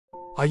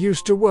I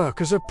used to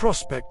work as a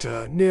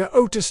prospector near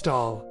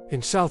Ottosdal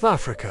in South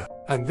Africa,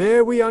 and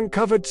there we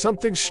uncovered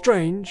something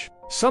strange,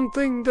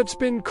 something that's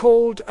been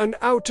called an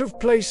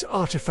out-of-place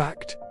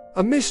artifact,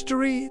 a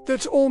mystery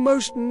that's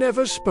almost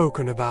never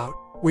spoken about.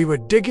 We were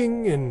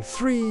digging in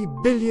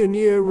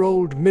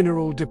 3-billion-year-old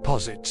mineral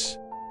deposits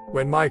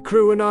when my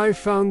crew and I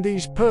found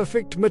these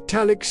perfect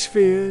metallic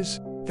spheres.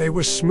 They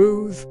were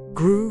smooth,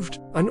 grooved,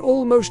 and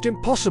almost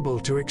impossible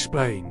to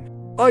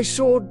explain. I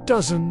saw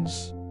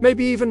dozens,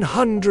 maybe even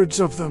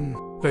hundreds of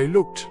them. They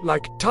looked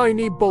like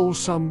tiny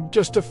balsam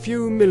just a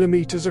few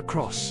millimeters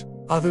across,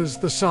 others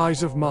the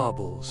size of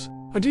marbles,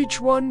 and each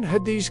one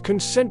had these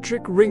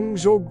concentric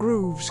rings or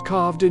grooves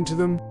carved into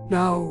them.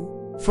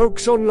 Now,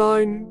 folks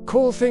online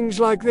call things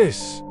like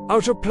this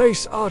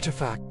out-of-place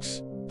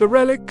artifacts, the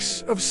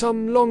relics of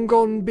some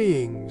long-gone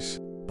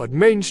beings. But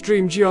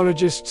mainstream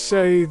geologists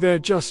say they're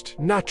just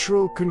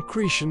natural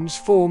concretions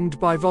formed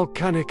by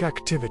volcanic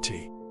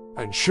activity.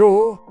 And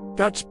sure,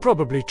 that's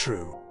probably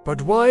true.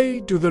 But why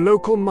do the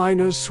local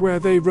miners swear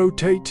they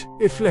rotate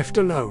if left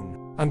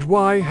alone? And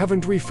why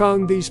haven't we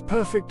found these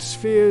perfect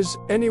spheres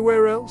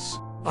anywhere else?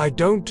 I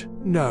don't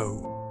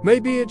know.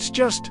 Maybe it's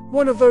just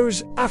one of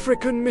those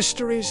African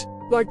mysteries,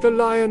 like the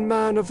Lion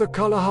Man of the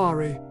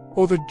Kalahari,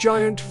 or the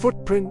giant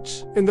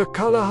footprints in the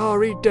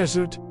Kalahari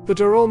Desert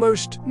that are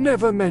almost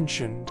never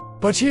mentioned.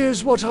 But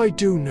here's what I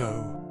do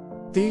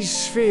know. These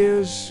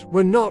spheres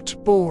were not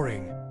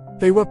boring.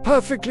 They were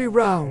perfectly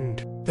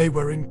round. They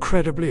were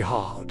incredibly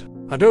hard.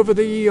 And over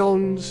the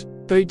eons,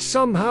 they'd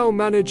somehow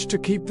managed to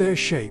keep their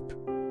shape,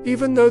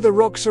 even though the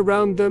rocks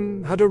around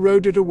them had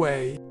eroded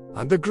away,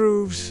 and the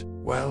grooves,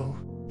 well,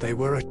 they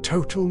were a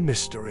total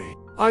mystery.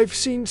 I've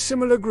seen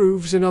similar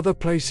grooves in other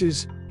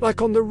places,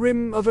 like on the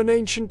rim of an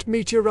ancient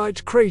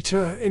meteorite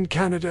crater in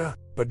Canada,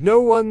 but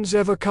no one's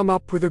ever come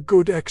up with a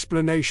good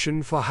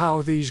explanation for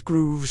how these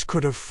grooves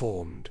could have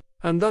formed.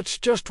 And that's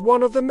just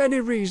one of the many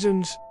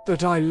reasons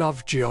that I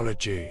love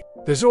geology.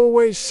 There's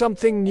always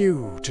something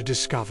new to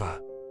discover,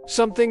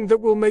 something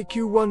that will make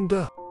you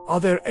wonder, are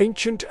there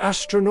ancient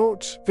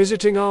astronauts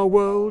visiting our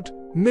world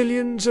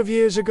millions of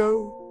years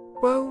ago?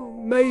 Well,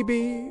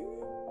 maybe.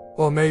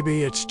 Or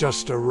maybe it's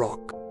just a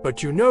rock.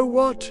 But you know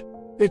what?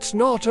 It's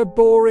not a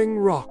boring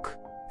rock.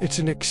 It's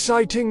an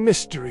exciting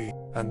mystery,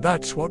 and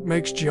that's what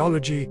makes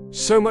geology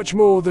so much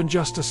more than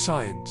just a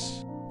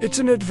science. It's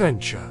an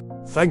adventure.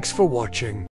 Thanks for watching.